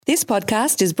This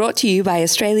podcast is brought to you by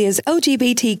Australia's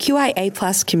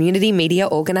LGBTQIA+ community media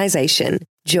organisation,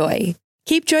 Joy.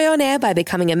 Keep Joy on air by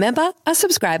becoming a member, a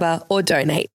subscriber, or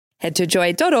donate. Head to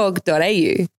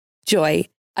joy.org.au. Joy,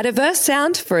 a diverse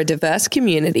sound for a diverse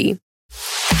community.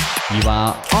 You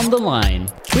are on the line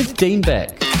with Dean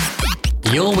Beck.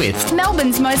 You're with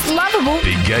Melbourne's most lovable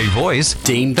big gay voice,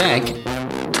 Dean Beck.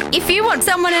 if you want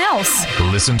someone else.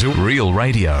 Listen to Real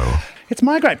Radio. It's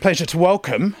my great pleasure to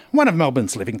welcome one of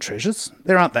Melbourne's living treasures.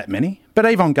 There aren't that many, but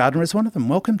Yvonne Gardner is one of them.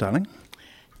 Welcome, darling.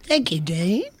 Thank you,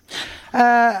 Dean.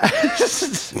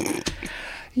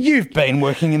 You've been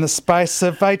working in the space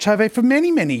of HIV for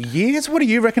many, many years. What do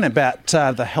you reckon about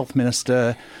the Health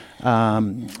Minister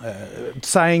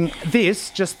saying this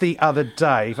just the other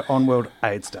day on World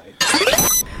AIDS Day?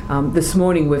 This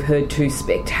morning we've heard two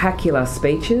spectacular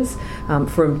speeches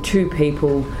from two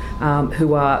people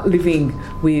who are living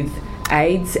with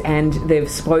AIDS, and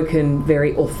they've spoken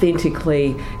very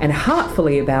authentically and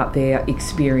heartfully about their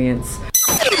experience.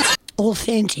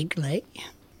 Authentically.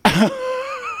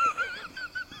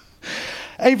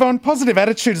 Yvonne, Positive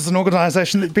Attitude is an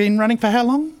organisation that's been running for how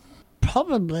long?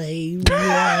 Probably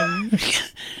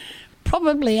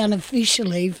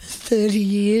unofficially for 30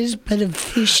 years, but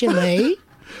officially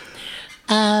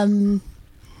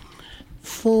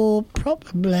for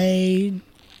probably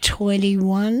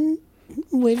 21.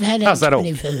 We've had our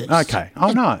 21st. Okay.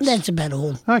 Oh, nice. That's about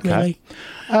all, Okay.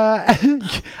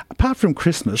 really. Apart from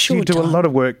Christmas, you Short do a time. lot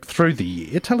of work through the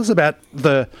year. Tell us about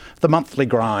the monthly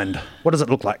grind. What does it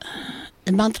look like?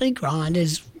 The monthly grind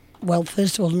is, well,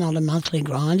 first of all, not a monthly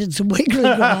grind, it's a weekly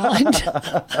grind.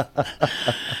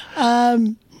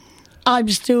 I'm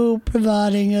still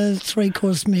providing a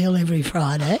 3-course meal every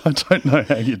Friday. I don't know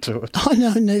how you do it. I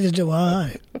know, neither do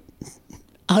I.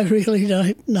 I really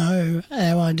don't know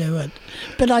how I do it,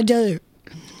 but I do.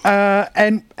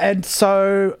 And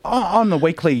so on the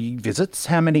weekly visits,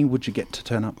 how many would you get to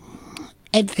turn up?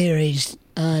 It varies,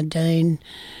 Dean,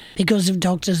 because of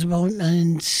doctor's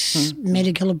appointments,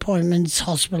 medical appointments,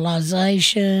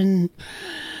 hospitalisation.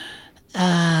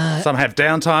 Some have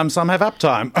downtime, some have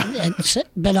uptime.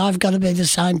 But I've got to be the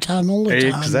same time all the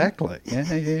time. Exactly.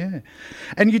 Yeah.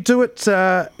 And you do it,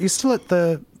 you're still at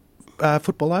the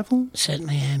Football Oval?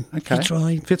 Certainly am. Okay.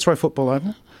 Fitzroy. Football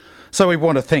Oval. So we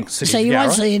want to thank City So of you Yarra.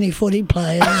 won't see any footy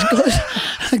players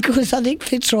because I think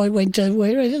Fitzroy went to,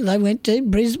 where is it? They went to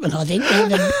Brisbane, I think.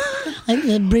 I think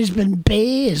the Brisbane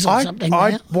Bears or something.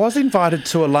 I now. was invited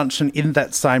to a luncheon in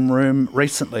that same room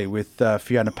recently with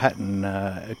Fiona Patton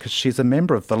because she's a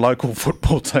member of the local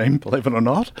football team, believe it or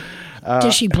not.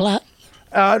 Does she play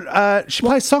She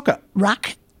plays soccer.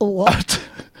 ruck or what?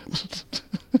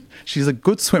 She's a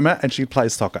good swimmer and she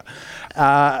plays soccer.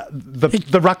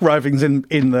 The Ruck Rovings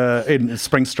in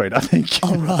Spring Street, I think.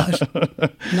 Oh, right.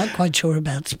 Not quite sure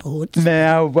about sports.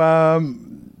 Now,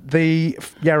 the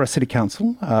Yarra City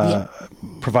Council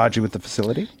provide you with the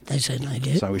facility. They certainly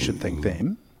do. So we should thank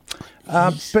them.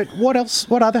 Yes. But what else?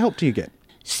 What other help do you get?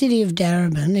 City of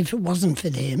Darebin, if it wasn't for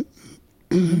them,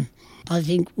 I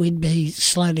think we'd be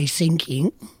slowly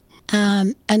sinking.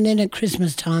 And then at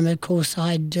Christmas time, of course,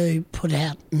 I do put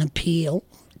out an appeal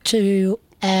to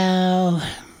our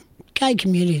gay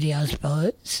community, I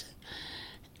suppose,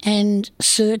 and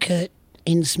Circuit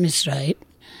in Smith Street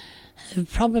have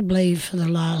probably for the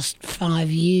last 5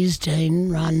 years, Dean,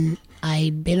 run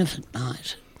a benefit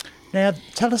night. Now,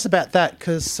 tell us about that,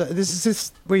 because this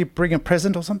is where you bring a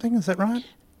present or something, is that right?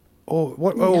 Or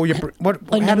what? Or you, what?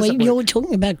 How does it work? You're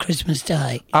talking about Christmas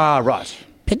Day. Ah, right.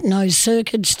 But no,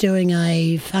 Circuit's doing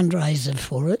a fundraiser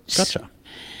for us. Gotcha.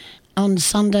 On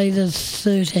Sunday the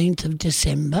 13th of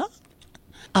December.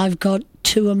 I've got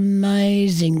two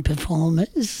amazing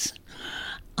performers.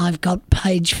 I've got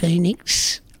Paige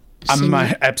Phoenix. singing.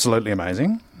 Absolutely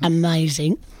amazing.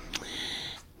 Amazing.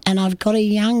 And I've got a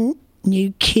young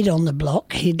new kid on the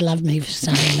block. He'd love me for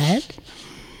saying that.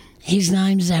 His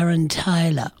name's Aaron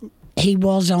Taylor. He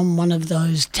was on one of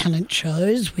those talent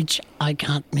shows, which I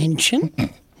can't mention,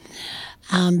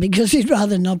 because he'd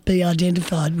rather not be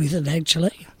identified with it,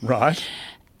 actually. Right.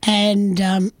 And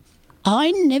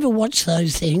I never watch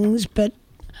those things, but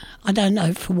I don't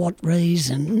know for what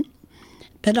reason,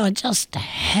 but I just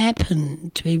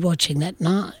happened to be watching that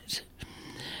night.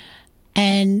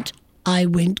 And I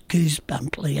went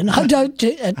goosebumply, and I don't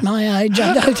do, at my age,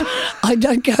 I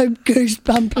don't go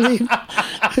goosebumply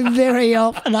very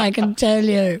often, I can tell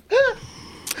you.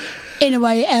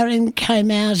 Anyway, Aaron came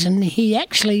out and he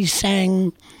actually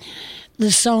sang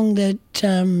the song that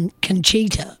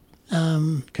Conchita.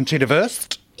 Conchita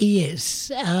Wurst? Yes.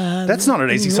 That's not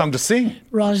an easy song to sing.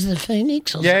 Rise of the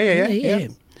Phoenix or Yeah. something. Yeah.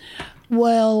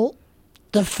 Well,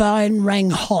 the phone rang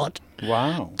hot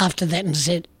Wow. after that and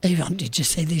said, Yvonne, did you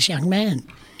see this young man?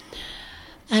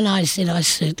 And I said, I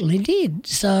certainly did.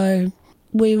 So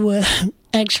we were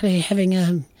actually having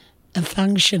a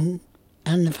function,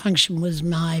 and the function was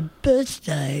my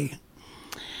birthday.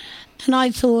 And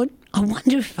I thought, I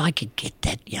wonder if I could get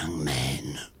that young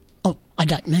man. Oh, I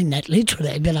don't mean that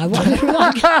literally, but I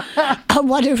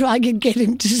wonder if I could get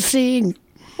him to sing.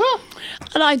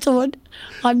 And I thought,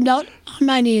 I'm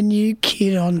only a new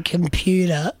kid on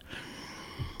computer.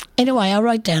 Anyway, I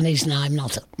wrote down his name and I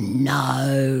thought,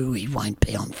 no, he won't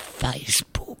be on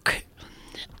Facebook.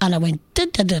 And I went,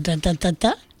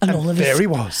 da-da-da-da-da-da-da. And there he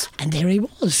was. And there he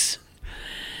was.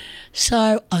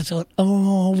 So I thought,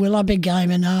 oh, will I be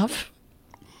game enough?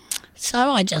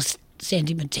 So I just sent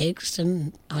him a text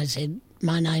and I said,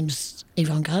 my name's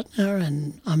Yvonne Gardner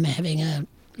and I'm having a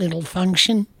little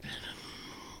function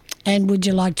and would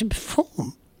you like to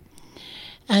perform?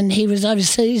 And he was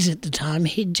overseas at the time.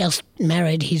 He'd just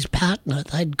married his partner.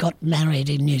 They'd got married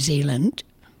in New Zealand,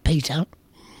 Peter.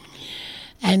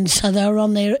 And so they were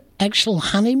on their actual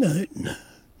honeymoon.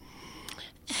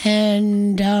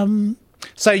 And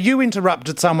So you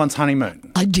interrupted someone's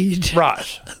honeymoon? I did.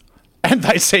 Right. And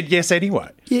they said yes anyway?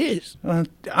 Yes.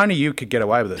 Only you could get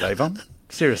away with it, Yvonne.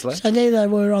 Seriously. So there they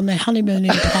were on their honeymoon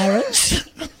in Paris.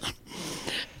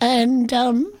 And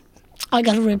I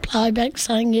got a reply back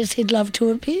saying, yes, he'd love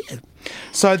to appear.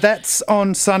 So that's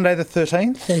on Sunday the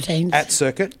 13th? 13th. At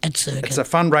Circuit? At Circuit. It's a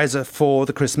fundraiser for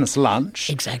the Christmas lunch.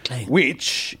 Exactly.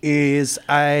 Which is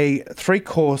a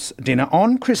 3-course dinner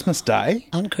on Christmas Day.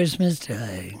 On Christmas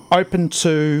Day. Open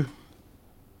to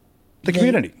the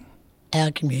community.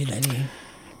 Our community.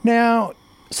 Now,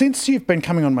 since you've been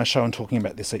coming on my show and talking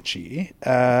about this each year,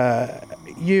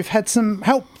 you've had some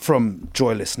help from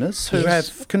Joy listeners who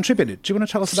have contributed. Do you want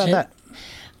to tell us about that?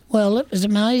 Well, it was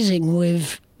amazing.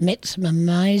 We've met some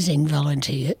amazing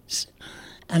volunteers,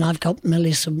 and I've got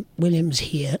Melissa Williams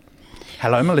here.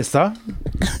 Hello, Melissa.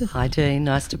 Hi, Dean.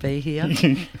 Nice to be here.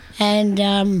 And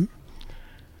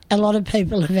a lot of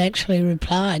people have actually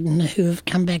replied and who have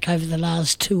come back over the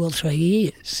last 2 or 3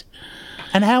 years.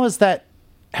 And how has that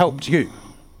helped you?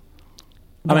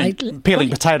 I mean, peeling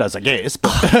potatoes, I guess.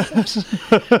 But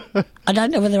I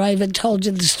don't know whether I ever told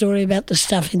you the story about the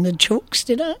stuffing the chooks,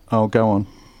 did I? Oh, go on.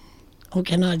 Or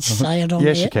can I say it on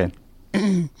Yes, there? you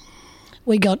can.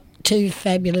 We got 2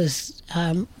 fabulous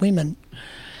women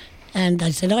and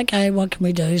they said, OK, what can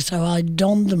we do? So I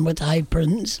donned them with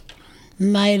aprons,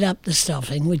 made up the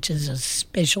stuffing, which is a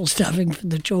special stuffing for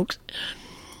the chooks.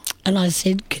 And I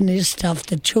said, can you stuff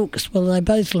the chooks? Well, they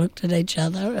both looked at each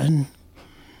other and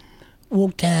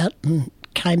walked out and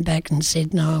came back and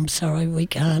said, no, I'm sorry, we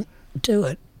can't do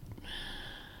it.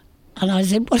 And I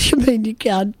said, what do you mean you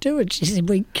can't do it? She said,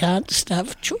 we can't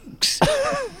stuff chooks.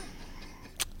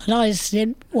 And I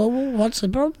said, well, what's the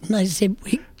problem? They said,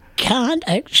 we can't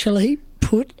actually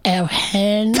put our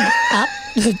hand up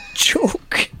the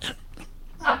chook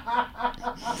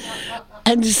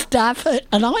and stuff it.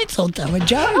 And I thought they were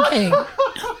joking.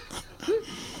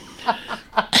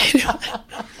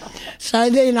 So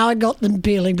then I got them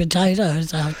peeling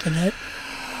potatoes after that.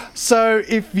 So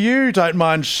if you don't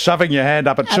mind shoving your hand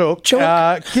up a chook,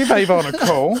 give Yvonne a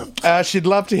call. She'd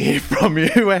love to hear from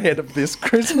you ahead of this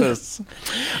Christmas.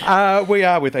 We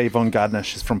are with Yvonne Gardner.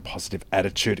 She's from Positive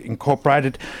Attitude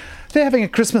Incorporated. They're having a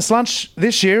Christmas lunch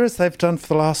this year, as they've done for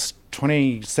the last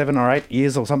 27 or 8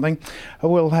 years or something.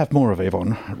 We'll have more of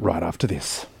Yvonne right after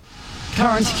this.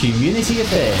 Current community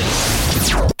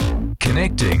affairs.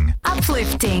 Connecting,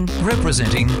 Uplifting.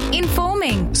 representing,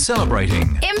 Informing.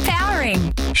 celebrating,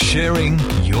 Empowering. sharing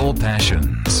your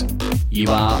passions. You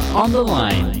are on the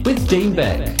line with Dean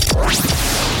Beck.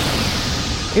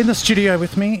 In the studio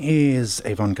with me is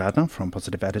Yvonne Gardner from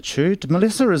Positive Attitude.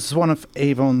 Melissa is one of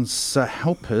Yvonne's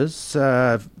helpers,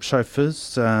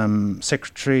 chauffeurs,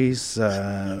 secretaries.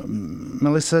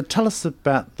 Melissa, tell us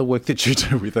about the work that you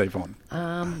do with Yvonne.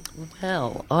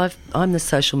 Well, I'm the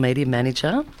social media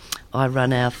manager. I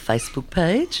run our Facebook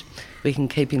page. We can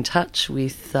keep in touch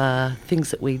with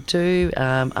things that we do,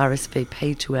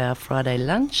 RSVP to our Friday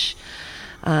lunch.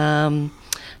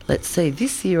 Let's see,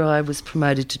 this year I was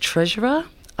promoted to treasurer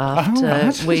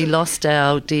after we lost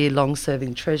our dear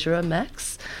long-serving treasurer,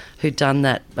 Max, who'd done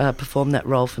that, performed that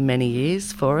role for many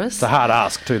years for us. It's a hard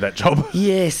ask to that job.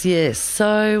 Yes.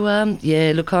 So,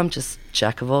 look, I'm just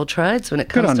jack of all trades when it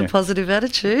comes to positive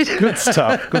attitude. Good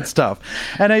stuff, good stuff.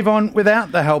 And Yvonne,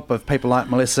 without the help of people like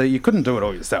Melissa, you couldn't do it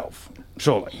all yourself,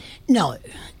 surely? No,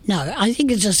 I think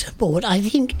it's a support. I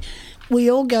think we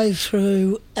all go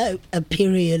through a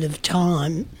period of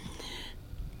time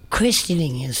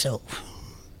questioning yourself.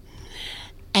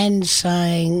 and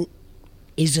saying,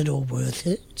 is it all worth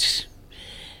it?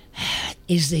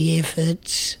 Is the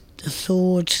effort, the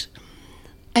thought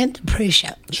and the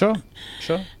pressure? Sure.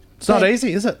 It's not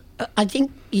easy, is it? I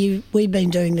think we've been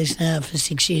doing this now for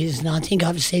 6 years, and I think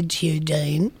I've said to you,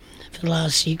 Dean, for the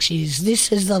last 6 years,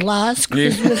 this is the last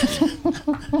Christmas.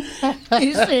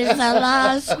 This is the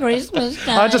last Christmas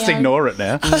day. I just ignore it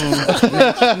now.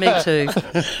 Me too.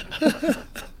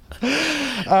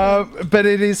 But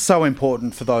it is so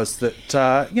important for those that,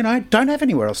 don't have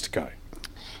anywhere else to go.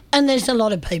 And there's a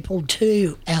lot of people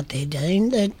too out there, Dean,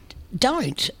 that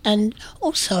don't. And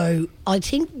also, I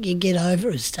think you get over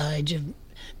a stage of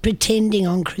pretending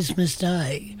on Christmas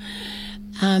Day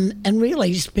and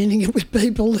really spending it with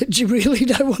people that you really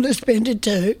don't want to spend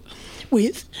it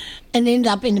with, and end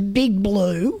up in a big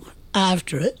blue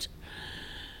after it.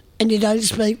 And you don't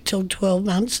speak till 12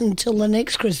 months until the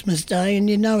next Christmas Day, and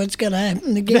you know it's going to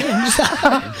happen again.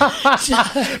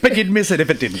 But you'd miss it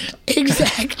if it didn't.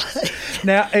 Exactly.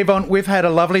 Now, Yvonne, we've had a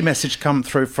lovely message come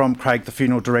through from Craig, the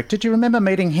funeral director. Do you remember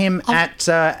meeting him at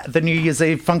the New Year's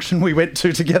Eve function we went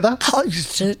to together? I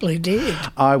certainly did.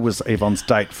 I was Yvonne's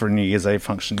date for a New Year's Eve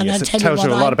function. And yes, it tells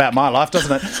you a lot about my life,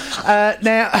 doesn't it?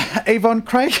 Now, Yvonne,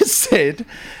 Craig has said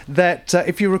that,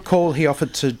 if you recall, he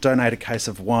offered to donate a case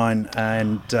of wine,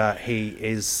 and he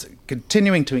is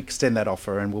continuing to extend that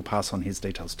offer, and we'll pass on his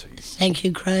details to you. Thank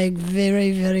you, Craig,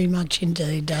 very, very much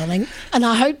indeed, darling. And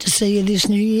I hope to see you this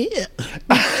new year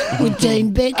with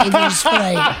Dean Beck in his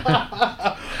free.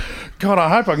 God, I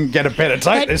hope I can get a better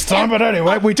date this time. But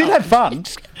anyway, we did have fun.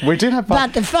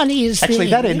 But the funniest thing... Actually,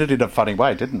 that ended in a funny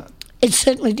way, didn't it? It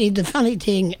certainly did. The funny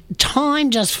thing, time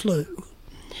just flew.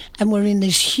 And we're in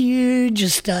this huge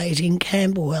estate in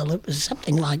Camberwell. It was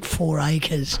something like 4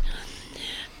 acres.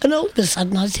 And all of a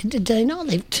sudden I said to Dean,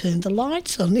 they've turned the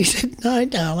lights on. He said, no,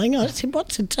 darling. I said,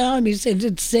 what's the time? He said,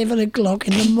 it's 7 o'clock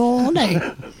in the morning.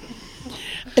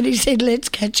 And he said, let's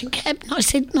catch a cab. And I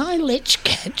said, no, let's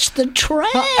catch the tram.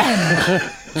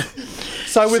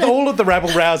 So with all of the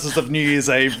rabble-rousers of New Year's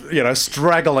Eve,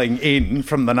 straggling in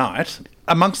from the night,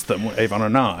 amongst them,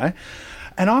 Yvonne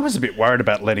and I was a bit worried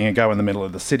about letting her go in the middle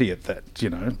of the city at that,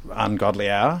 ungodly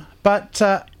hour. But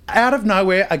out of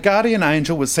nowhere, a guardian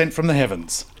angel was sent from the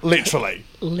heavens. Literally.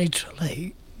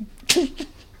 Literally.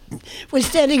 We're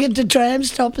standing at the tram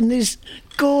stop, and this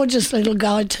gorgeous little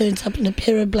guy turns up in a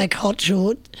pair of black hot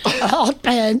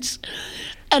pants.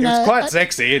 And he was quite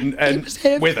sexy and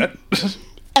with it.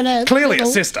 And clearly a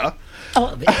sister.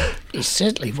 Oh, he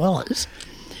certainly was.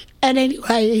 And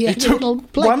anyway, he had took a little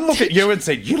black... one look at you and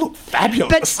said, you look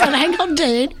fabulous. But hang on,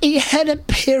 Dean, he had a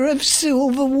pair of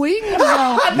silver wings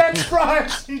on. That's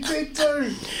right, he did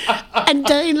too. And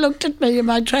Dean looked at me in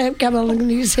my tram come along and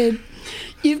he said,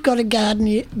 you've got a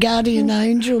guardian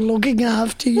angel looking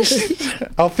after you.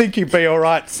 I'll think you'd be all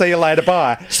right. See you later,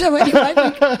 bye. So anyway,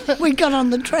 we got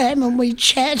on the tram and we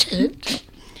chatted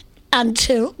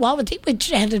until, I think we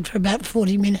chatted for about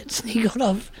 40 minutes, and he got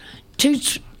off two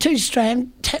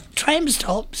tram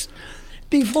stops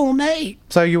before me.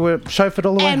 So you were chauffeured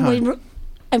all the way home?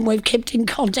 And we've kept in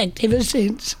contact ever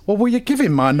since. Well, will you give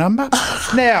him my number?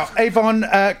 Now, Yvonne,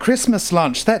 Christmas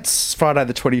lunch, that's Friday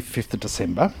the 25th of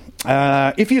December.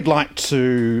 If you'd like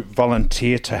to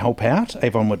volunteer to help out,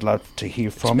 Yvonne would love to hear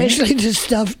from you. Especially to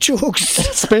stuff chooks.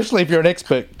 Especially if you're an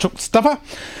expert chook stuffer.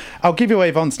 I'll give you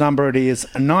Yvonne's number. It is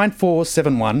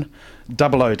 9471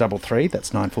 0033.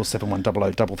 That's 9471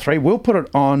 0033. We'll put it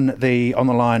on the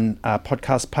line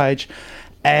podcast page,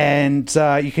 and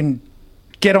you can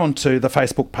get onto the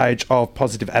Facebook page of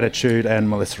Positive Attitude, and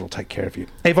Melissa will take care of you.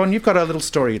 Yvonne, you've got a little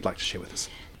story you'd like to share with us.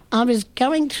 I was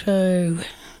going through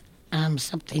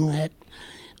something that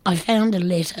I found a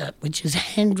letter which is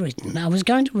handwritten. I was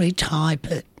going to retype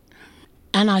it,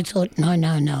 and I thought,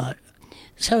 no.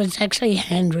 So it's actually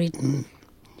handwritten.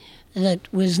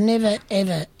 That was never,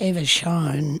 ever, ever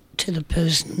shown to the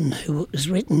person who it was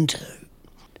written to.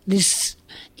 This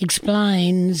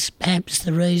explains perhaps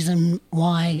the reason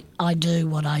why I do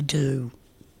what I do.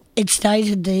 It's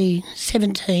dated the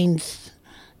 17th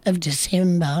of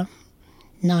December,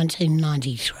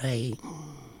 1993.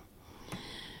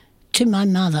 To my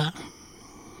mother,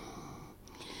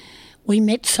 we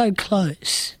met so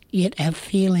close, yet our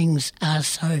feelings are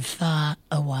so far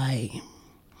away.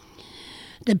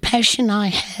 The passion I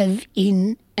have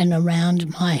in and around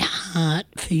my heart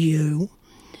for you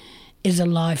is a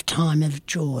lifetime of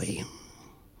joy.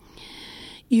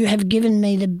 You have given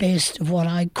me the best of what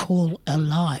I call a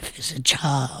life as a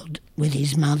child with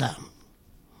his mother.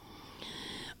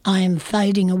 I am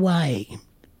fading away,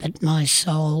 but my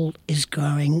soul is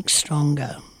growing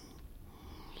stronger.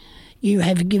 You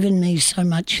have given me so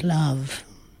much love.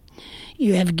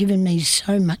 You have given me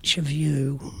so much of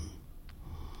you.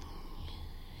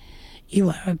 You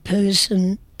are a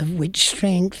person of which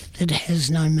strength that has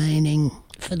no meaning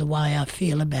for the way I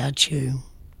feel about you.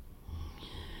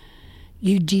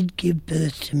 You did give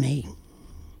birth to me.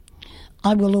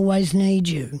 I will always need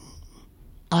you.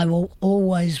 I will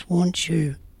always want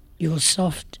you, your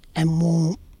soft and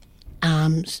warm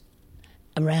arms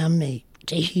around me,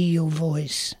 to hear your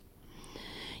voice.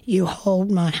 You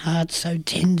hold my heart so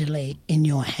tenderly in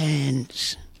your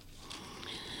hands.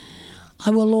 I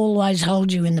will always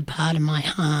hold you in the part of my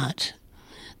heart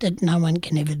that no one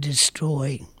can ever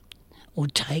destroy or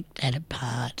take that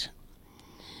apart.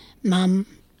 Mum,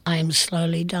 I am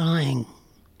slowly dying,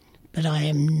 but I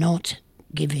am not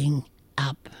giving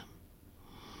up.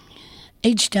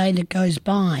 Each day that goes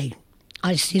by,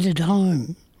 I sit at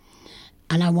home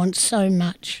and I want so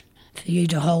much for you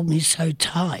to hold me so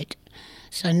tight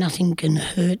so nothing can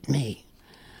hurt me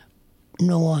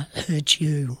nor hurt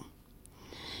you.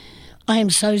 I am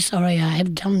so sorry I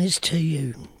have done this to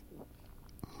you.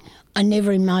 I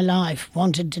never in my life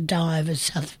wanted to die of a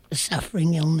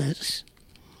suffering illness.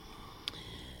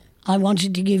 I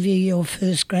wanted to give you your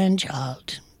first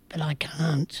grandchild, but I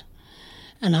can't.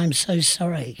 And I'm so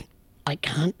sorry I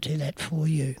can't do that for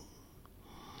you.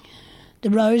 The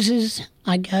roses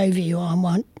I gave you, I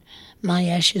want my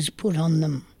ashes put on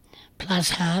them,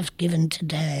 plus half given to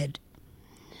Dad.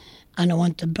 And I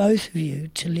want the both of you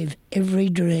to live every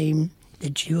dream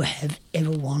that you have ever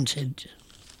wanted.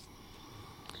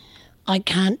 I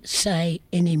can't say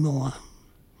any more,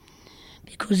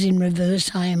 because in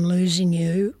reverse I am losing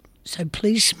you, so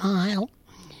please smile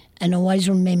and always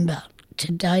remember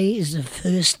today is the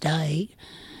first day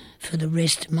for the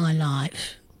rest of my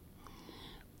life.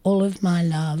 All of my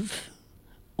love,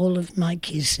 all of my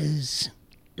kisses.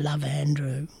 Love,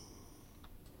 Andrew.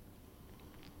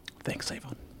 Thanks,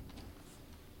 Yvonne.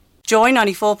 Joy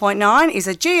 94.9 is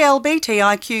a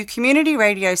GLBTIQ community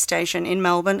radio station in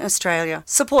Melbourne, Australia.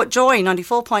 Support Joy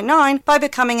 94.9 by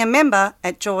becoming a member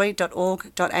at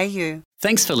joy.org.au.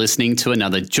 Thanks for listening to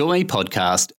another Joy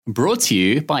podcast brought to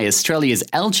you by Australia's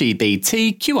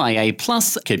LGBTQIA+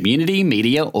 community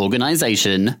media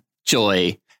organisation,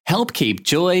 Joy. Help keep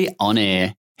Joy on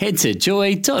air. Head to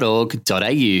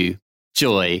joy.org.au.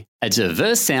 Joy, a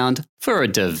diverse sound for a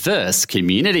diverse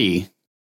community.